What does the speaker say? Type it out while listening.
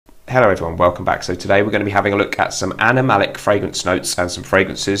Hello everyone, welcome back. So today we're going to be having a look at some Animalic fragrance notes and some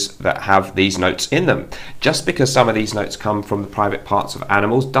fragrances that have these notes in them. Just because some of these notes come from the private parts of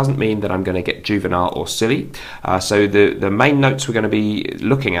animals doesn't mean that I'm going to get juvenile or silly. So the main notes we're going to be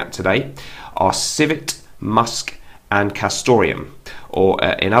looking at today are civet, musk and castoreum, or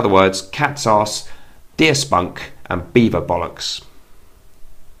in other words, cat's arse, deer spunk and beaver bollocks.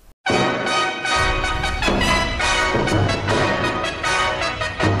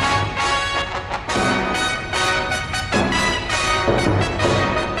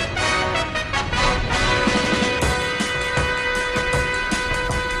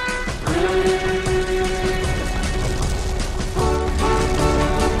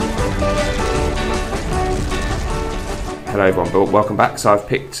 Hello everyone, welcome back. So I've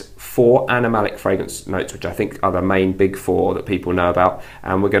picked 4 Animalic fragrance notes, which I think are the main big 4 that people know about,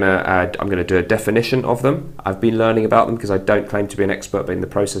 and I'm gonna do a definition of them. I've been learning about them because I don't claim to be an expert, but in the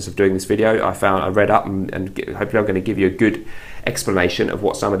process of doing this video, I read up and hopefully I'm going to give you a good explanation of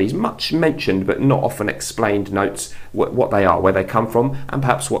what some of these much mentioned but not often explained notes, what they are, where they come from, and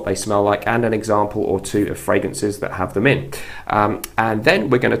perhaps what they smell like, and an example or 2 of fragrances that have them in. And then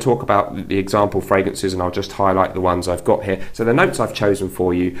we're going to talk about the example fragrances, and I'll just highlight the ones I've got here. So the notes I've chosen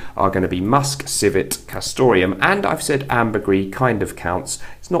for you are going to be musk, civet, castoreum, and I've said ambergris kind of counts.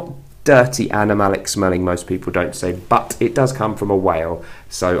 It's not dirty animalic smelling, most people don't say, but it does come from a whale,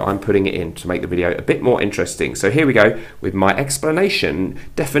 so I'm putting it in to make the video a bit more interesting. So here we go with my explanation,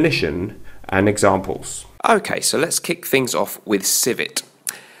 definition and examples. Okay, so let's kick things off with civet.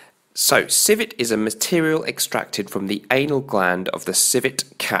 So civet is a material extracted from the anal gland of the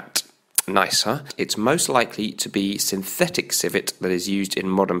civet cat. Nice, huh? It's most likely to be synthetic civet that is used in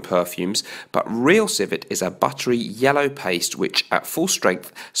modern perfumes, but real civet is a buttery yellow paste which at full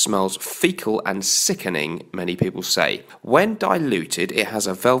strength smells fecal and sickening, many people say. When diluted, it has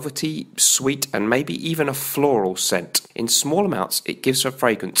a velvety, sweet and maybe even a floral scent. In small amounts, it gives a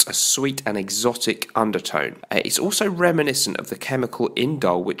fragrance a sweet and exotic undertone. It's also reminiscent of the chemical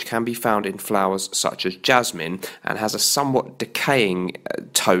indole, which can be found in flowers such as jasmine and has a somewhat decaying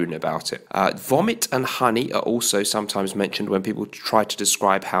tone about it. Vomit and honey are also sometimes mentioned when people try to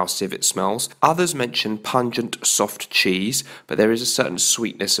describe how civet smells. Others mention pungent, soft cheese, but there is a certain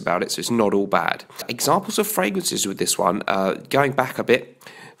sweetness about it, so it's not all bad. Examples of fragrances with this one, going back a bit,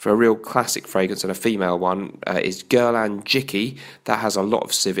 for a real classic fragrance and a female one, is Guerlain Jicky. That has a lot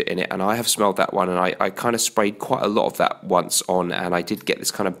of civet in it, and I have smelled that one, and I kind of sprayed quite a lot of that once on, and I did get this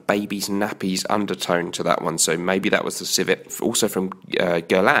kind of baby's nappies undertone to that one, so maybe that was the civet. Also from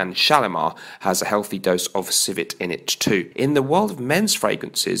Guerlain, Shalimar has a healthy dose of civet in it too. In the world of men's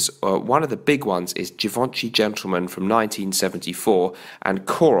fragrances, one of the big ones is Givenchy Gentleman from 1974, and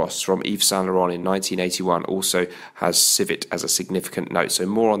Koros from Yves Saint Laurent in 1981 also has civet as a significant note, so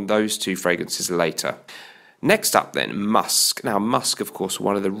more on those 2 fragrances later. Next up then, musk. Now musk, of course,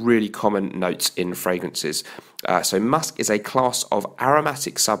 one of the really common notes in fragrances. So musk is a class of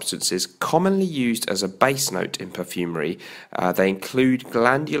aromatic substances commonly used as a base note in perfumery. They include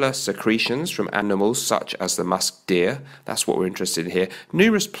glandular secretions from animals such as the musk deer, that's what we're interested in here,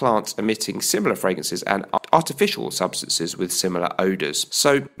 numerous plants emitting similar fragrances, and artificial substances with similar odours.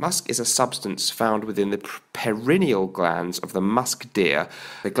 So musk is a substance found within the perineal glands of the musk deer.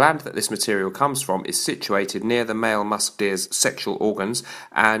 The gland that this material comes from is situated near the male musk deer's sexual organs,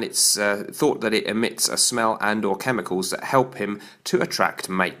 and it's thought that it emits a smell and or chemicals that help him to attract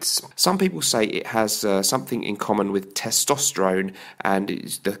mates. Some people say it has something in common with testosterone, and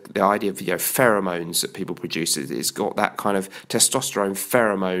it's the idea of pheromones that people produce. It's got that kind of testosterone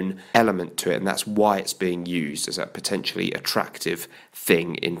pheromone element to it, and that's why it's being used as a potentially attractive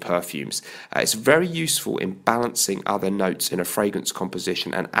thing in perfumes. It's very useful in balancing other notes in a fragrance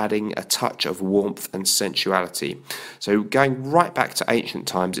composition and adding a touch of warmth and sensuality. So going right back to ancient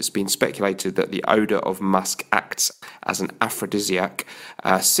times, it's been speculated that the odour of musk acts as an aphrodisiac.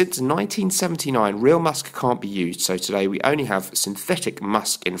 Since 1979, real musk can't be used, so today we only have synthetic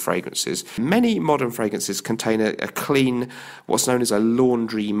musk in fragrances. Many modern fragrances contain a clean, what's known as a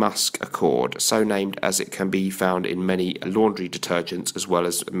laundry musk accord, so named as it can be found in many laundry detergents as well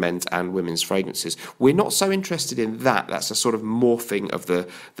as men's and women's fragrances. We're not so interested in that. That's a sort of morphing of the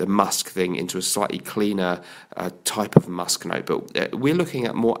musk thing into a slightly cleaner type of musk note, but we're looking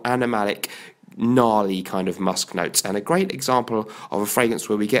at more animalic, gnarly kind of musk notes. And a great example of a fragrance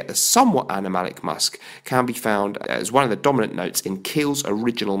where we get a somewhat animalic musk can be found as one of the dominant notes in Kiehl's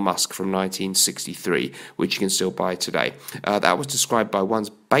Original Musk from 1963, which you can still buy today. That was described by one's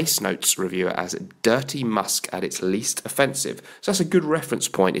Base Notes reviewer as dirty musk at its least offensive. So that's a good reference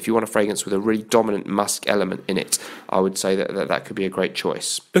point if you want a fragrance with a really dominant musk element in it. I would say that could be a great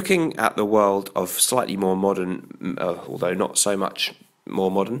choice. Looking at the world of slightly more modern, although not so much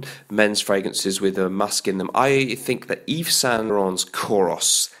more modern, men's fragrances with a musk in them, I think that Yves Saint Laurent's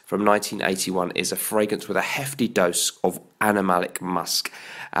Choros from 1981 is a fragrance with a hefty dose of animalic musk.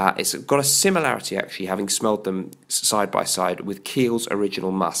 It's got a similarity, actually, having smelled them side by side, with Kiehl's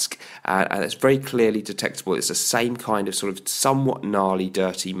Original Musk, and it's very clearly detectable. It's the same kind of sort of somewhat gnarly,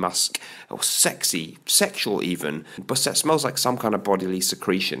 dirty musk, or sexy, sexual even, but it smells like some kind of bodily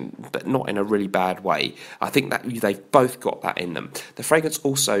secretion, but not in a really bad way. I think that they've both got that in them. The fragrance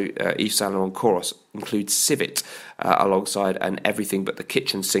also, Yves Saint Laurent Choros, includes civet alongside an everything but the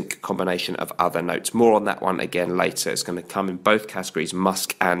kitchen sink combination of other notes. More on that one again later. It's going to come in both categories,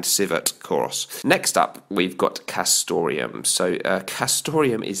 musk and civet Choros. Next up, we've got castoreum. So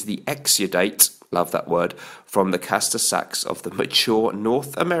castoreum is the exudate, love that word, from the castor sacs of the mature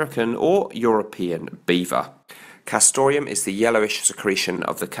North American or European beaver. Castoreum is the yellowish secretion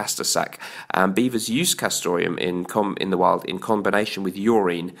of the castor sac, and beavers use castoreum in the wild in combination with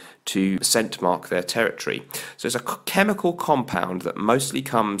urine to scent mark their territory. So it's a chemical compound that mostly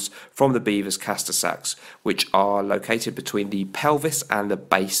comes from the beaver's castor sacs, which are located between the pelvis and the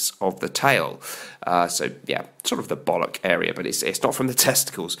base of the tail. So yeah, sort of the bollock area, but it's not from the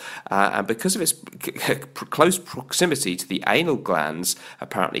testicles. And because of its close proximity to the anal glands,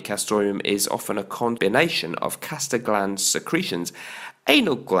 apparently castoreum is often a combination of castor gland secretions,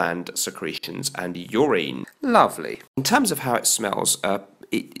 anal gland secretions, and urine. Lovely. In terms of how it smells,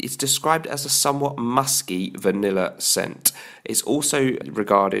 it's described as a somewhat musky vanilla scent. It's also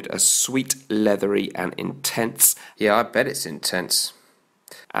regarded as sweet, leathery, and intense. Yeah, I bet it's intense.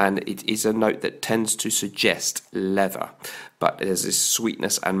 And it is a note that tends to suggest leather, but there's this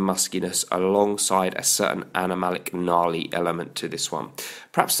sweetness and muskiness alongside a certain animalic gnarly element to this one.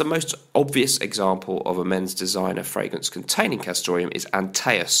 Perhaps the most obvious example of a men's designer fragrance containing castoreum is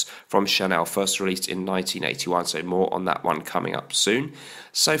Antaeus from Chanel, first released in 1981, so more on that one coming up soon.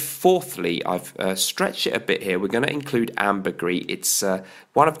 So fourthly, I've stretched it a bit here. We're going to include ambergris. It's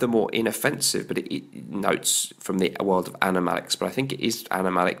one of the more inoffensive but it notes from the world of animalics, but I think it is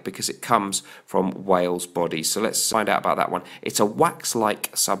animalic because it comes from whales' bodies. So let's find out about that one. It's a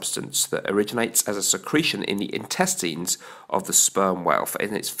wax-like substance that originates as a secretion in the intestines of the sperm whale,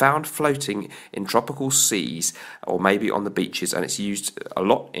 and it's found floating in tropical seas or maybe on the beaches, and it's used a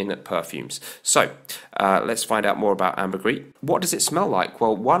lot in perfumes. So let's find out more about ambergris. What does it smell like?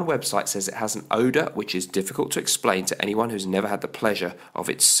 Well, one website says it has an odour which is difficult to explain to anyone who's never had the pleasure of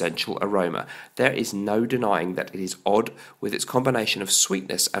its sensual aroma. There is no denying that it is odd with its combination of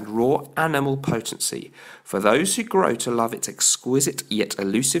sweetness and raw animal potency. For those who grow to love its exquisite yet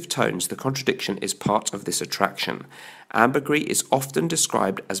elusive tones, the contradiction is part of this attraction. Ambergris is often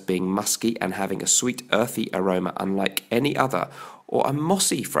described as being musky and having a sweet, earthy aroma unlike any other, or a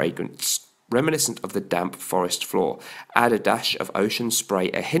mossy fragrance reminiscent of the damp forest floor. Add a dash of ocean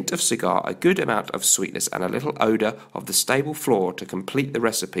spray, a hint of cigar, a good amount of sweetness, and a little odour of the stable floor to complete the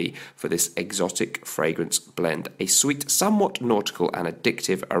recipe for this exotic fragrance blend. A sweet, somewhat nautical and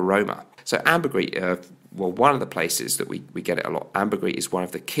addictive aroma. So ambergris, well, one of the places that we get it a lot, ambergris is one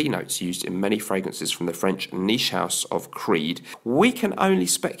of the keynotes used in many fragrances from the French niche house of Creed. We can only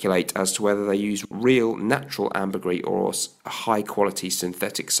speculate as to whether they use real natural ambergris or a high-quality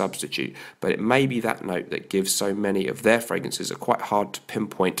synthetic substitute, but it may be that note that gives so many of their fragrances a quite hard to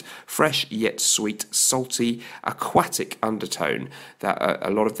pinpoint, fresh yet sweet, salty, aquatic undertone that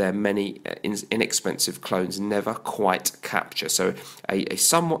a lot of their many inexpensive clones never quite capture. So a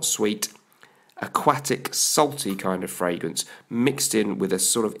somewhat sweet, aquatic, salty kind of fragrance mixed in with a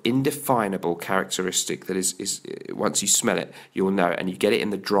sort of indefinable characteristic that is once you smell it, you'll know, and you get it in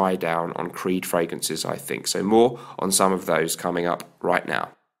the dry down on Creed fragrances, I think. So more on some of those coming up right now.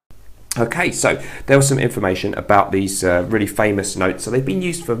 Okay, so there was some information about these really famous notes. So they've been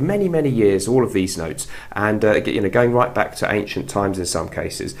used for many, many years, all of these notes, and going right back to ancient times in some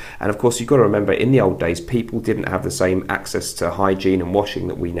cases. And of course, you've got to remember, in the old days, people didn't have the same access to hygiene and washing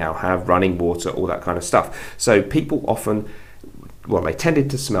that we now have, running water, all that kind of stuff. So people often, well, they tended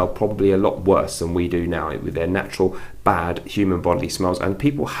to smell probably a lot worse than we do now with their natural bad human bodily smells, and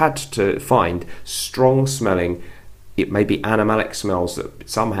people had to find strong smelling it may be animalic smells that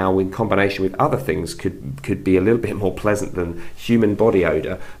somehow in combination with other things could be a little bit more pleasant than human body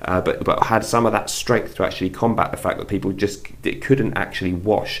odor, but had some of that strength to actually combat the fact that people just couldn't actually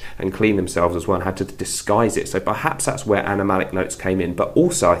wash and clean themselves as well and had to disguise it. So perhaps that's where animalic notes came in. But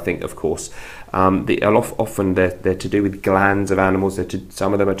also I think, of course, often they're to do with glands of animals.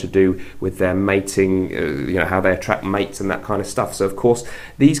 Some of them are to do with their mating, how they attract mates and that kind of stuff. So of course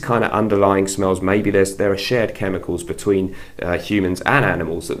these kind of underlying smells, maybe there are shared chemicals between humans and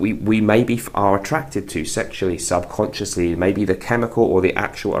animals that we maybe are attracted to sexually, subconsciously. Maybe the chemical or the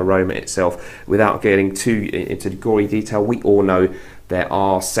actual aroma itself. Without getting too into gory detail, we all know there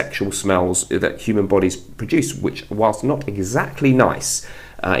are sexual smells that human bodies produce, which, whilst not exactly nice,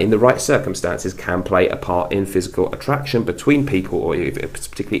 in the right circumstances can play a part in physical attraction between people, or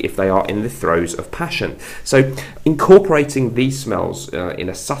particularly if they are in the throes of passion. So incorporating these smells in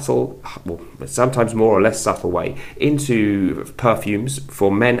a subtle, well, sometimes more or less subtle way into perfumes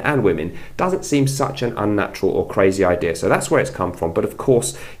for men and women doesn't seem such an unnatural or crazy idea. So that's where it's come from. But of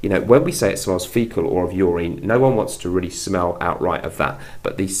course, when we say it smells fecal or of urine, no one wants to really smell outright of that.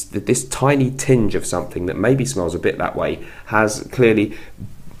 But this tiny tinge of something that maybe smells a bit that way has clearly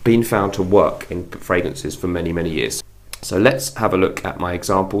been found to work in fragrances for many, many years. So let's have a look at my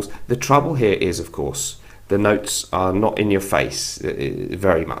examples. The trouble here is, of course, the notes are not in your face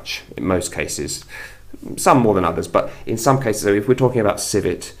very much in most cases. Some more than others, but in some cases, if we're talking about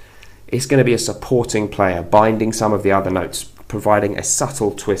civet, it's going to be a supporting player, binding some of the other notes, providing a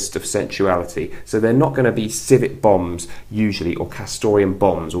subtle twist of sensuality. So they're not going to be civet bombs usually, or castoreum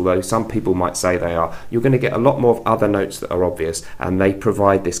bombs, although some people might say they are. You're going to get a lot more of other notes that are obvious, and they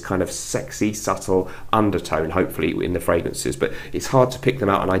provide this kind of sexy, subtle undertone, hopefully, in the fragrances. But it's hard to pick them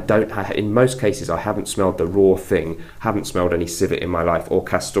out, and in most cases, I haven't smelled the raw thing, haven't smelled any civet in my life, or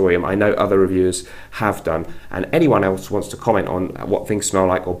castoreum. I know other reviewers have done, and anyone else wants to comment on what things smell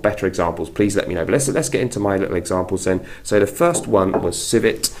like or better examples, please let me know. But let's get into my little examples then. So the first one was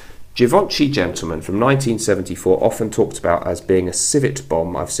civet. Givenchy Gentleman from 1974, often talked about as being a civet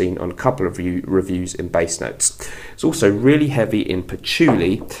bomb. I've seen on a couple of reviews in base notes. It's also really heavy in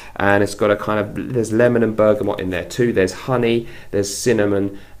patchouli, and it's got a kind of, there's lemon and bergamot in there too. There's honey, there's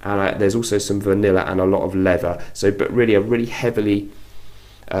cinnamon, and there's also some vanilla and a lot of leather. So, but really a really heavily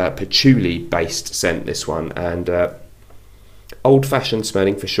patchouli based scent, this one, and old-fashioned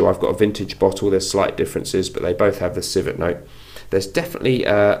smelling for sure. I've got a vintage bottle. There's slight differences, but they both have the civet note. There's definitely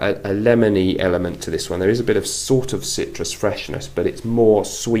a lemony element to this one. There is a bit of sort of citrus freshness, but it's more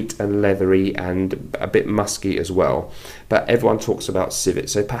sweet and leathery and a bit musky as well. But everyone talks about civet,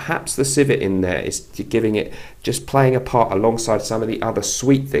 so perhaps the civet in there is giving it, just playing a part alongside some of the other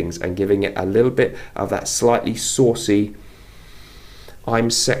sweet things and giving it a little bit of that slightly saucy, I'm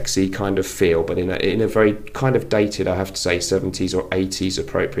sexy kind of feel, but in a very kind of dated, I have to say, 70s or 80s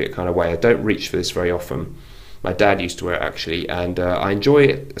appropriate kind of way. I don't reach for this very often. My dad used to wear it actually, and I enjoy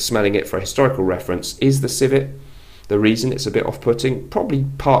it, smelling it for a historical reference. Is the civet the reason it's a bit off-putting? Probably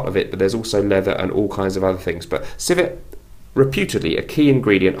part of it, but there's also leather and all kinds of other things. But civet, reputedly a key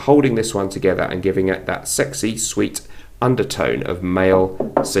ingredient, holding this one together and giving it that sexy, sweet undertone of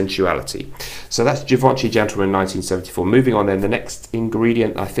male sensuality. So that's Givenchy Gentleman 1974. Moving on then, the next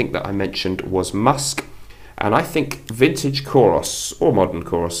ingredient I think that I mentioned was musk, and I think vintage Kouros or modern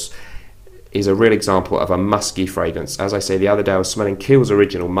Kouros is a real example of a musky fragrance. As I say, the other day I was smelling Kiehl's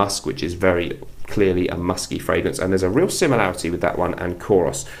Original Musk, which is very clearly a musky fragrance, and there's a real similarity with that one and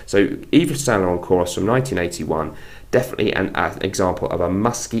Kouros. So Yves Saint Laurent Kouros from 1981, definitely an example of a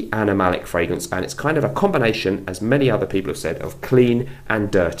musky animalic fragrance, and it's kind of a combination, as many other people have said, of clean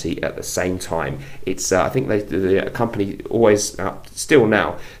and dirty at the same time. It's I think the company always, still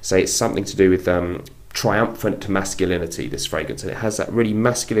now, say it's something to do with triumphant masculinity, this fragrance, and it has that really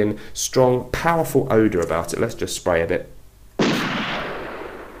masculine, strong, powerful odour about it. Let's just spray a bit.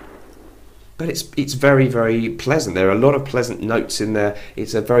 But it's very, very pleasant. There are a lot of pleasant notes in there.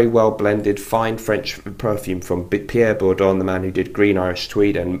 It's a very well blended, fine French perfume from Pierre Bourdon, the man who did Green Irish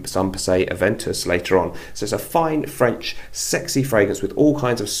Tweed and some say Aventus later on. So it's a fine French, sexy fragrance with all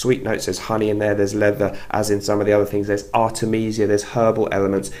kinds of sweet notes. There's honey in there, there's leather, as in some of the other things. There's artemisia, there's herbal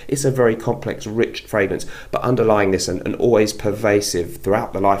elements. It's a very complex, rich fragrance. But underlying this and always pervasive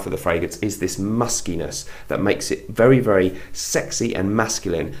throughout the life of the fragrance is this muskiness that makes it very, very sexy and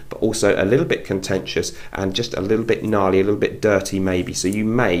masculine, but also a little bit contentious and just a little bit gnarly, a little bit dirty maybe. So you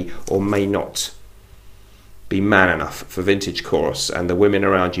may or may not be man enough for vintage Kouros, and the women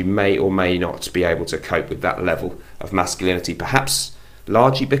around you may or may not be able to cope with that level of masculinity. Perhaps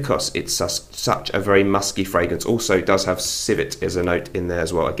largely because it's such a very musky fragrance. Also, it does have civet as a note in there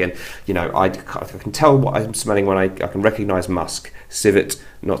as well. Again, you know, I can tell what I'm smelling when I can recognise musk. Civet,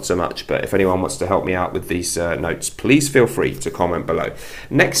 not so much. But if anyone wants to help me out with these notes, please feel free to comment below.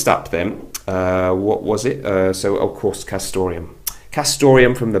 Next up then, what was it? So, of course, Castoreum.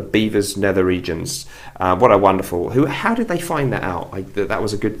 Castoreum from the Beavers Nether regions. What a wonderful... How did they find that out? That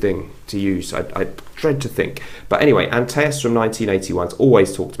was a good thing to use. I dread to think. But anyway, Antaeus from 1981 is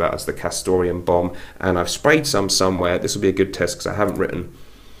always talked about as the Castoreum bomb, and I've sprayed some somewhere. This will be a good test because I haven't written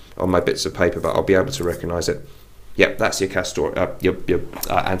on my bits of paper, but I'll be able to recognise it. Yep, that's your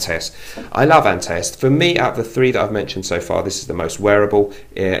Antaeus. I love Antaeus. For me, out of the three that I've mentioned so far, this is the most wearable.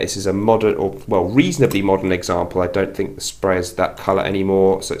 This is a modern, or well, reasonably modern example. I don't think the spray is that colour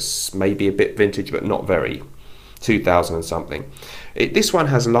anymore, so it's maybe a bit vintage, but not very. 2000 and something. This one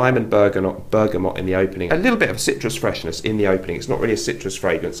has lime and bergamot in the opening. A little bit of citrus freshness in the opening. It's not really a citrus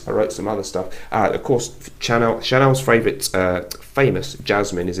fragrance. I wrote some other stuff. Of course, Chanel's favourite, famous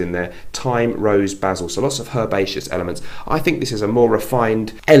jasmine is in there. Thyme, rose, basil. So lots of herbaceous elements. I think this is a more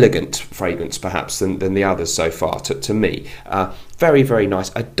refined, elegant fragrance perhaps than the others so far, to me. Very, very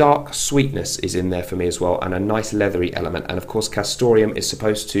nice. A dark sweetness is in there for me as well, and a nice leathery element. And of course, Castoreum is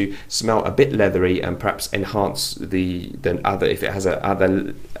supposed to smell a bit leathery and perhaps enhance the other. If it has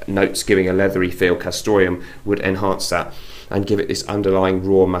other notes giving a leathery feel, Castoreum would enhance that and give it this underlying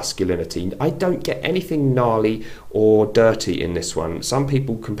raw masculinity. I don't get anything gnarly or dirty in this one. Some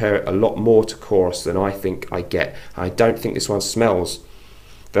people compare it a lot more to Chorus than I think I get. I don't think this one smells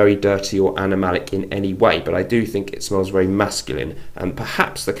very dirty or animalic in any way, but I do think it smells very masculine, and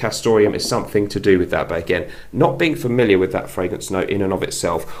perhaps the Castoreum is something to do with that. But again, not being familiar with that fragrance note in and of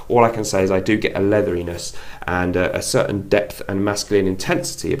itself, all I can say is I do get a leatheriness and a certain depth and masculine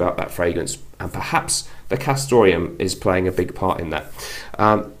intensity about that fragrance, and perhaps the Castoreum is playing a big part in that.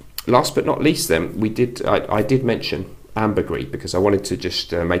 Last but not least then, I did mention ambergris because I wanted to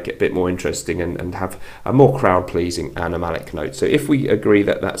just make it a bit more interesting and have a more crowd-pleasing animalic note. So if we agree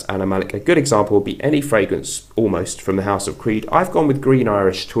that that's animalic, a good example would be any fragrance almost from the House of Creed. I've gone with green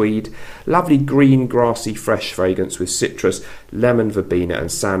Irish tweed, lovely green grassy fresh fragrance with citrus, lemon verbena and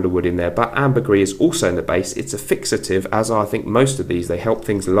sandalwood in there, but ambergris is also in the base. It's a fixative, as I think most of these. They help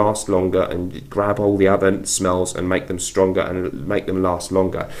things last longer and grab all the other smells and make them stronger and make them last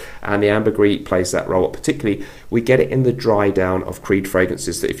longer, and the ambergris plays that role. Particularly we get it in the dry down of Creed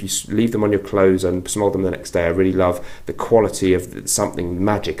fragrances, that if you leave them on your clothes and smell them the next day, I really love the quality of something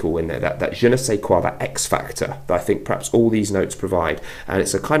magical in there, that je ne sais quoi, that X factor that I think perhaps all these notes provide. And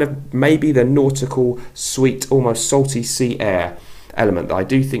it's a kind of maybe the nautical, sweet, almost salty sea air element that I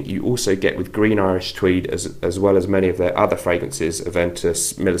do think you also get with green Irish tweed, as well as many of their other fragrances,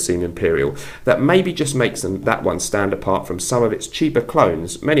 Aventus, Millesine, Imperial, that maybe just makes that one stand apart from some of its cheaper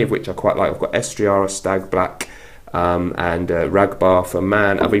clones, many of which I quite like. I've got Estriara, Stag Black, and Ragbar for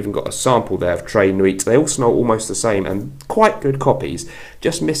Man. I've even got a sample there of Trey Nuit. They all smell almost the same and quite good copies,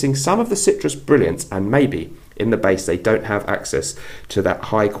 just missing some of the citrus brilliance, and maybe in the base they don't have access to that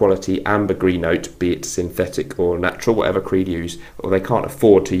high quality ambergris note, be it synthetic or natural, whatever Creed use, or they can't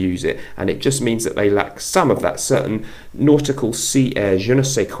afford to use it, and it just means that they lack some of that certain nautical sea air je ne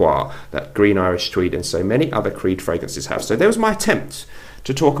sais quoi that green Irish tweed and so many other Creed fragrances have. So there was my attempt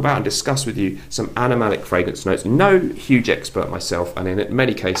to talk about and discuss with you some animalic fragrance notes. No huge expert myself, and in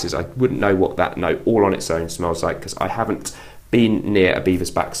many cases I wouldn't know what that note all on its own smells like because I haven't been near a beaver's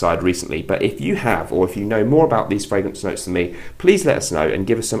backside recently. But if you have, or if you know more about these fragrance notes than me, please let us know and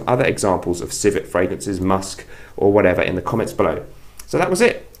give us some other examples of civet fragrances, musk or whatever in the comments below. So that was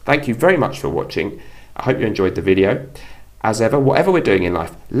it. Thank you very much for watching. I hope you enjoyed the video. As ever, whatever we're doing in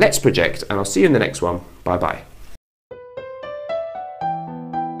life, let's project, and I'll see you in the next one. Bye bye.